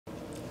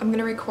I'm going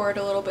to record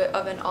a little bit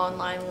of an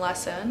online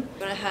lesson. I'm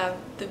going to have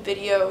the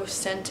video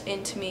sent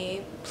into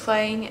me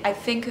playing. I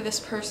think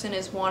this person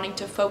is wanting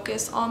to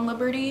focus on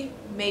liberty,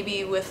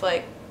 maybe with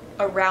like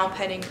a round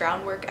penning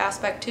groundwork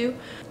aspect too.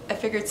 I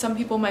figured some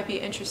people might be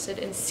interested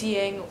in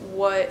seeing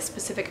what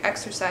specific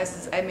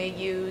exercises I may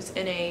use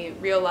in a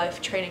real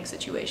life training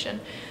situation.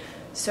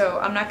 So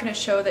I'm not going to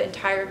show the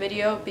entire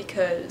video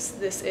because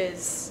this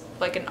is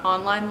like an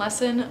online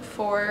lesson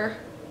for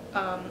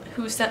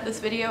who sent this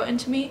video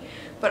into me,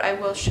 but I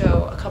will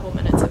show a couple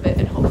minutes of it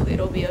and hopefully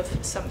it'll be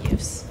of some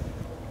use.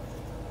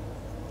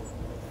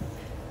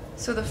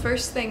 So the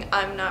first thing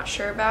I'm not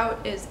sure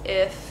about is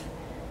if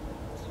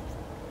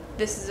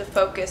this is a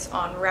focus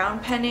on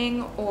round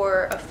penning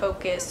or a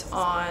focus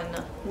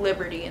on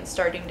liberty and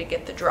starting to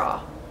get the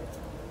draw.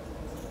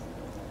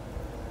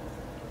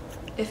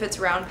 If it's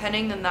round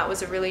penning, then that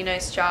was a really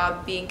nice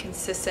job being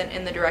consistent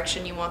in the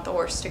direction you want the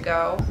horse to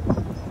go.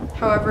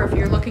 However, if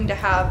you're looking to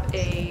have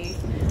a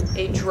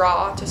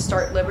draw to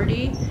start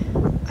liberty,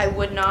 I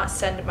would not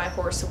send my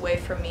horse away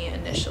from me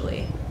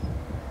initially.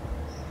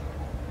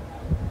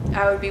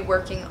 I would be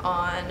working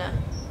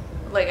on,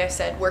 like I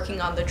said, working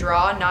on the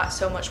draw, not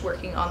so much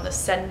working on the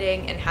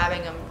sending and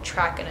having them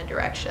track in a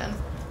direction.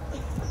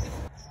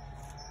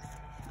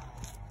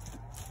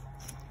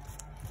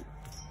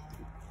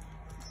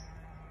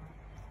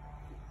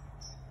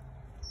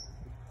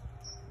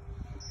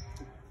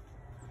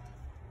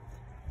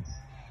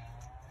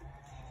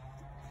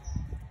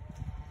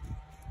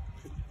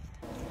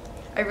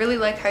 I really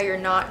like how you're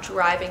not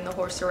driving the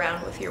horse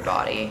around with your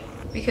body,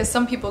 because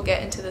some people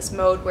get into this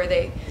mode where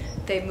they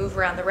move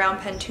around the round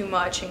pen too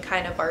much and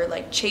kind of are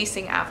like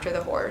chasing after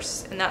the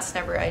horse, and that's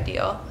never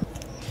ideal.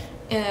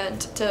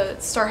 And to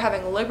start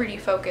having liberty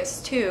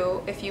focus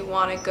too, if you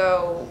want to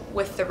go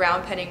with the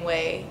round penning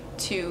way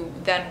to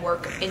then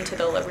work into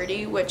the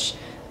liberty, which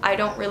I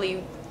don't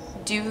really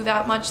do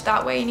that much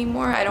that way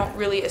anymore. I don't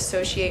really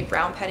associate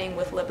round penning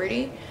with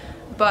liberty.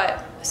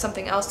 But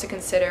something else to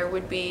consider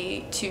would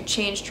be to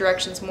change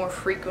directions more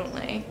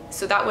frequently.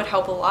 So that would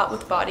help a lot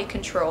with body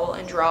control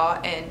and draw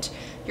and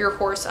your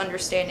horse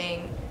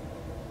understanding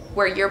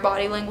where your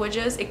body language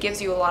is. It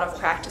gives you a lot of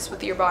practice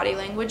with your body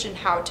language and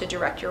how to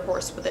direct your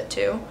horse with it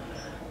too.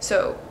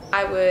 So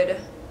I would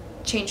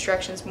change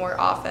directions more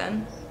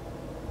often.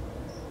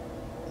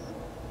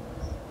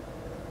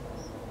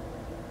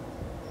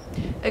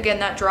 Again,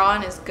 that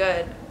drawing is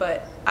good,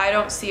 but I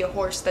don't see a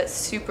horse that's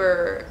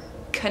super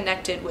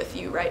connected with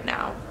you right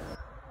now.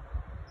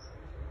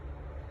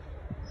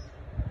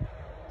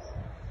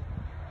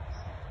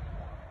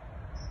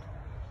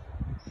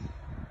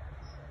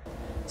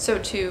 So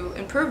to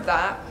improve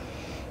that,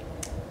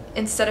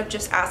 instead of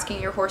just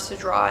asking your horse to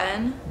draw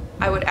in,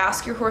 I would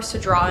ask your horse to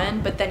draw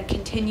in, but then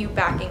continue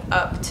backing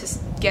up to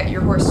get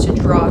your horse to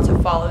draw to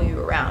follow you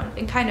around,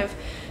 and kind of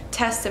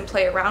test and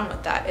play around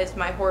with that. Is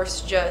my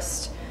horse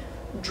just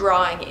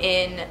drawing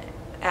in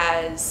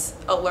as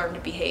a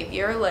learned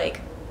behavior,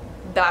 like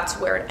that's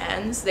where it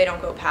ends, they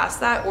don't go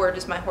past that, or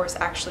does my horse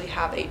actually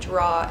have a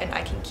draw and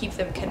I can keep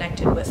them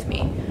connected with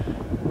me?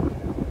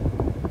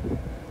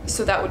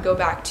 So that would go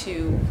back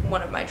to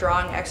one of my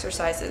drawing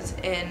exercises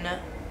in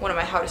one of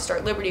my How to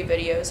Start Liberty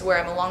videos,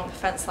 where I'm along the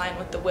fence line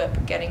with the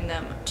whip, getting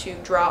them to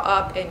draw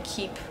up and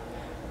keep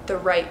the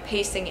right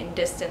pacing and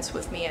distance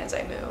with me as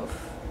I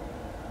move.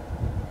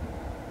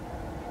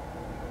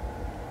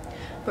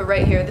 But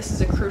right here, this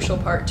is a crucial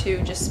part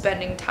too, just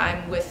spending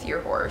time with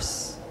your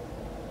horse.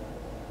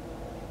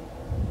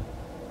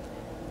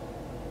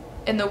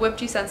 And the whip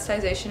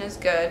desensitization is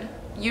good.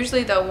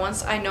 Usually though,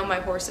 once I know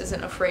my horse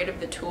isn't afraid of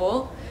the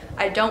tool,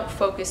 I don't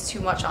focus too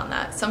much on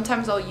that.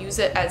 Sometimes I'll use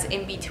it as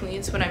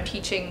in-betweens when I'm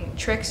teaching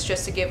tricks,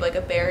 just to give like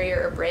a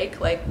barrier or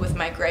break, like with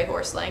my gray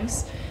horse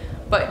lengths,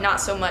 but not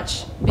so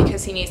much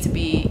because he needs to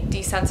be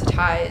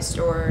desensitized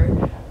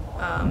or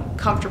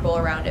comfortable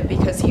around it,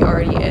 because he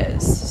already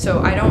is.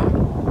 So I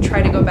don't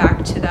try to go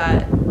back to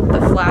the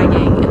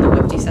flagging and the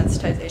whip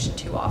desensitization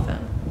too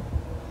often.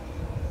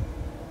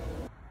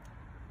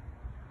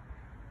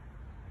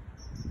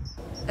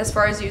 As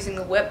far as using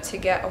the whip to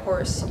get a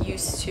horse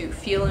used to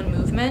feel and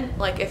movement,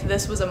 like if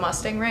this was a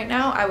Mustang right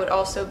now, I would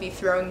also be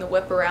throwing the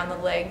whip around the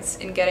legs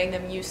and getting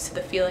them used to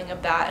the feeling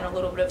of that, and a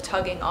little bit of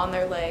tugging on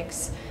their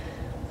legs.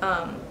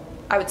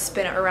 I would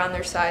spin it around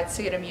their sides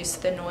to get them used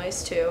to the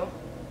noise too.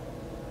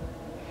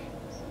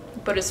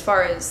 But as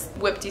far as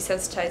whip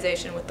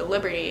desensitization with the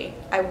liberty,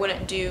 I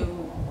wouldn't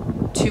do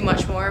too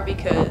much more,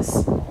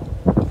 because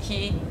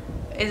he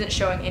isn't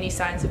showing any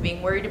signs of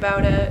being worried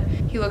about it.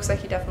 He looks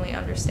like he definitely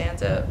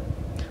understands it.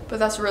 But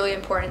that's really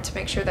important, to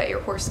make sure that your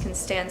horse can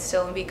stand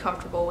still and be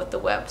comfortable with the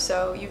whip.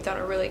 So you've done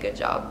a really good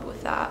job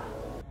with that.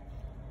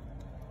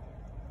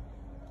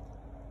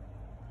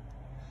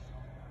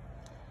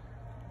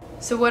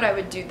 So what I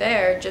would do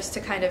there, just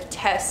to kind of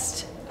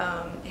test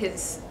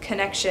his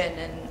connection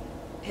and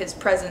his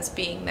presence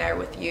being there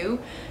with you,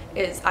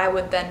 is I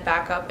would then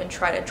back up and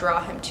try to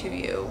draw him to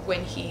you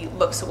when he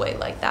looks away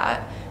like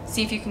that.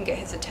 See if you can get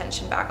his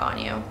attention back on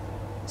you.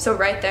 So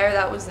right there,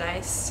 that was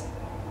nice.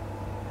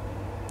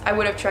 I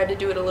would have tried to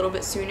do it a little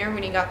bit sooner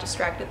when he got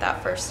distracted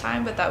that first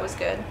time, but that was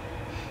good.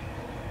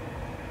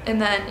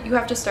 And then you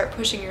have to start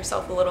pushing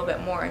yourself a little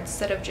bit more.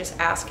 Instead of just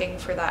asking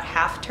for that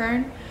half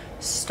turn,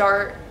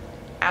 start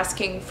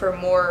asking for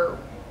more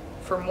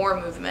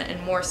movement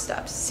and more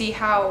steps. See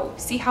how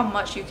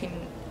much you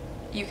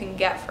can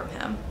get from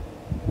him.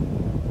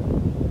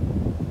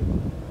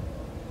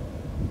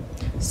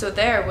 So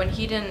there, when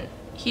he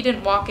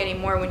didn't walk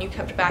anymore when you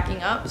kept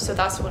backing up, so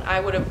that's when I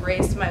would have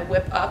raised my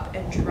whip up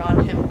and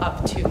drawn him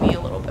up to me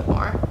a little bit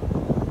more.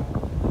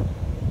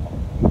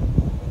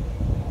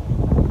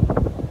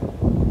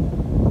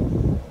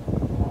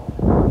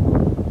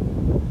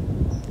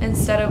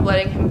 Instead of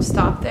letting him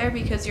stop there,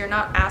 because you're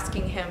not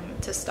asking him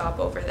to stop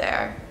over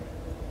there.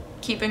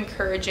 Keep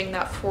encouraging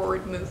that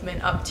forward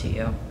movement up to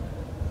you.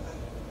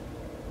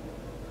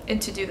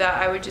 And to do that,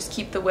 I would just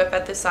keep the whip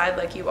at the side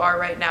like you are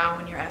right now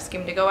when you're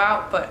asking him to go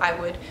out, but I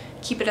would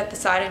keep it at the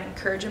side and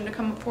encourage him to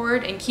come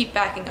forward and keep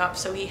backing up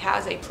so he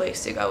has a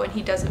place to go and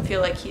he doesn't feel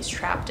like he's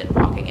trapped and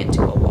walking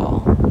into a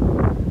wall.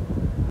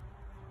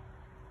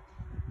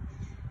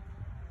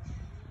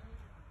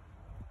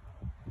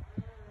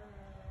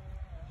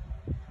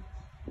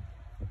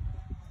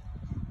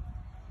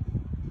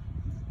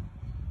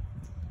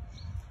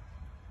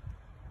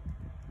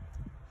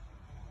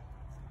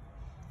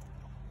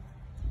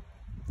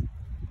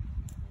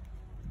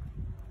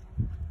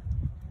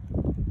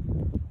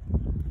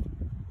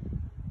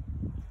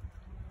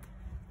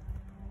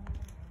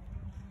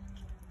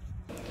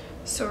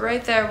 So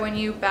right there, when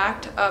you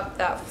backed up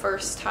that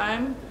first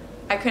time,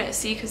 I couldn't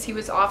see because he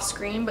was off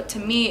screen, but to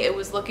me it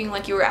was looking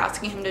like you were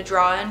asking him to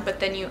draw in, but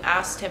then you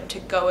asked him to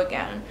go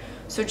again.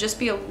 So just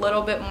be a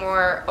little bit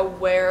more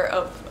aware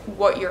of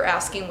what you're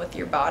asking with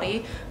your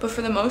body. But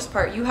for the most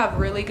part, you have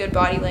really good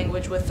body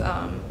language with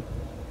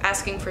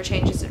asking for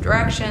changes of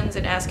directions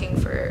and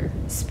asking for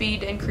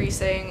speed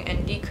increasing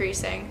and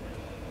decreasing.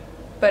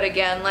 But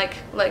again,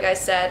 like I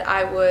said,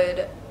 I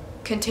would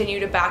continue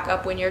to back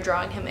up when you're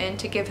drawing him in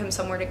to give him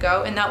somewhere to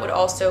go, and that would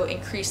also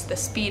increase the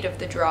speed of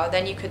the draw.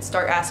 Then you could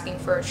start asking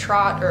for a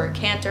trot or a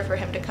canter for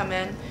him to come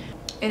in.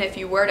 And if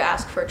you were to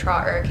ask for a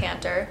trot or a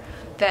canter,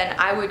 then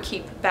I would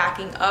keep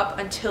backing up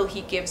until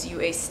he gives you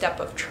a step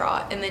of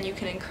trot, and then you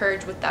can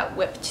encourage with that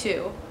whip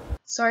too.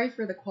 Sorry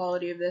for the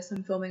quality of this,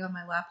 I'm filming on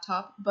my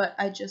laptop, but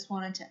I just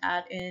wanted to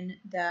add in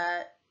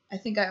that I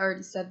think I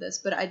already said this,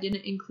 but I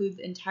didn't include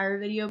the entire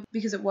video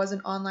because it was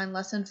an online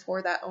lesson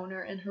for that owner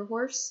and her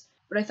horse.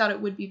 But I thought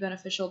it would be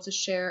beneficial to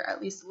share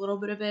at least a little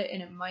bit of it,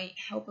 and it might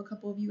help a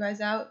couple of you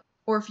guys out.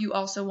 Or if you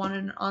also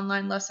wanted an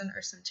online lesson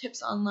or some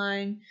tips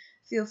online,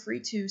 feel free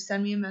to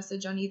send me a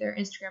message on either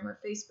Instagram or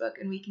Facebook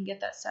and we can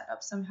get that set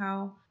up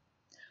somehow.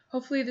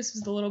 Hopefully this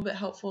was a little bit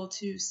helpful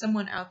to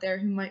someone out there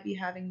who might be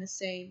having the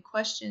same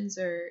questions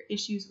or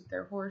issues with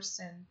their horse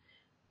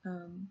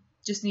and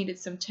just needed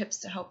some tips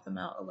to help them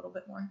out a little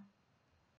bit more.